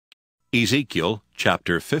Ezekiel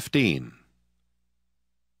chapter 15.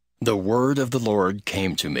 The word of the Lord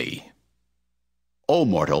came to me. O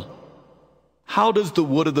mortal, how does the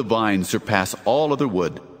wood of the vine surpass all other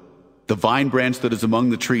wood, the vine branch that is among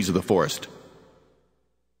the trees of the forest?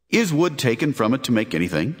 Is wood taken from it to make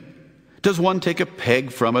anything? Does one take a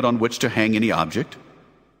peg from it on which to hang any object?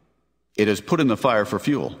 It is put in the fire for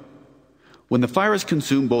fuel. When the fire has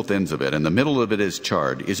consumed both ends of it, and the middle of it is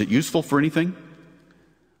charred, is it useful for anything?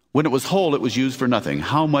 When it was whole, it was used for nothing.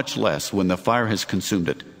 How much less, when the fire has consumed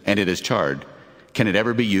it, and it is charred, can it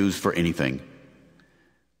ever be used for anything?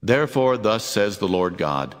 Therefore, thus says the Lord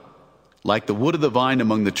God, like the wood of the vine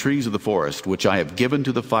among the trees of the forest, which I have given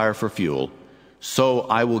to the fire for fuel, so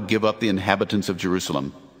I will give up the inhabitants of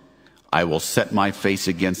Jerusalem. I will set my face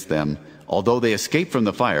against them. Although they escape from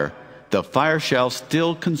the fire shall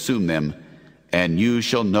still consume them, and you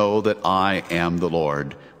shall know that I am the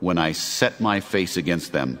Lord, when I set my face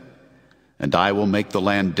against them. And I will make the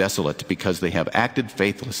land desolate, because they have acted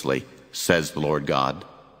faithlessly, says the Lord God.